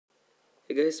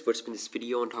Hey guys, what's been this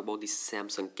video? I want to talk about the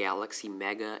Samsung Galaxy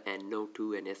Mega and Note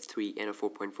 2 and S3 and a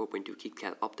 4.4.2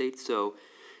 KitKat update.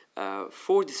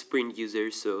 For the Sprint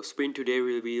users, Sprint today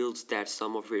reveals that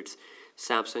some of its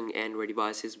Samsung Android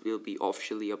devices will be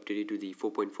officially updated to the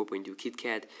 4.4.2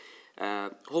 KitKat.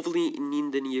 Hopefully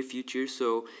in the near future.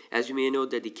 So as you may know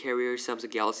that the carrier Samsung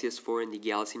Galaxy S4 and the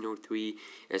Galaxy Note 3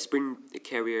 Sprint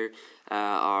carrier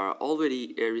are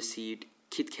already received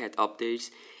KitKat updates,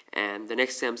 and the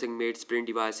next Samsung made Sprint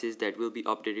devices that will be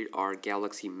updated are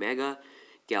Galaxy Mega,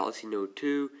 Galaxy Note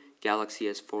 2, Galaxy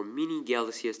S4 Mini,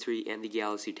 Galaxy S3 and the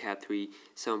Galaxy Tab 3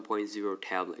 7.0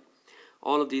 tablet.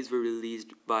 All of these were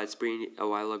released by Sprint a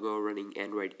while ago running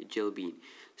Android Jelly Bean.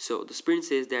 So the Sprint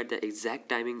says that the exact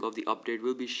timing of the update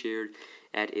will be shared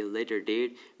at a later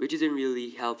date, which isn't really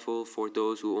helpful for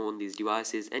those who own these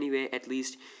devices. Anyway, at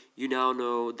least you now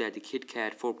know that the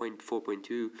KitKat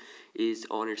 4.4.2 is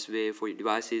on its way for your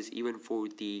devices, even for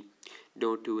the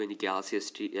Note 2 and the Galaxy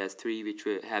S3, which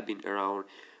have been around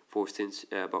for since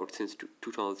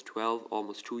 2012,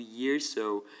 almost 2 years.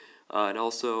 And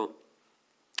also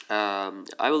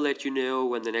I will let you know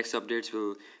when the next updates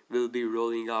will be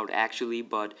rolling out actually,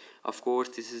 but of course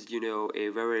this is a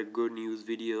very good news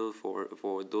video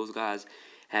for those guys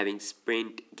having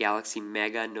Sprint Galaxy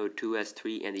Mega, Note 2,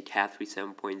 S3 and the Tab 3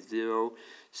 7.0.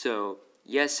 So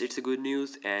yes, it's a good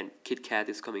news, and KitKat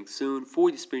is coming soon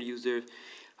for the Sprint users.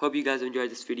 Hope you guys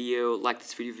enjoyed this video. Like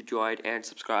this video if you enjoyed, and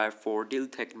subscribe for daily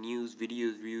tech news,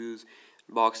 videos, reviews,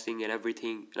 unboxing and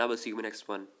everything, and I will see you in the next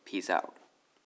one. Peace out.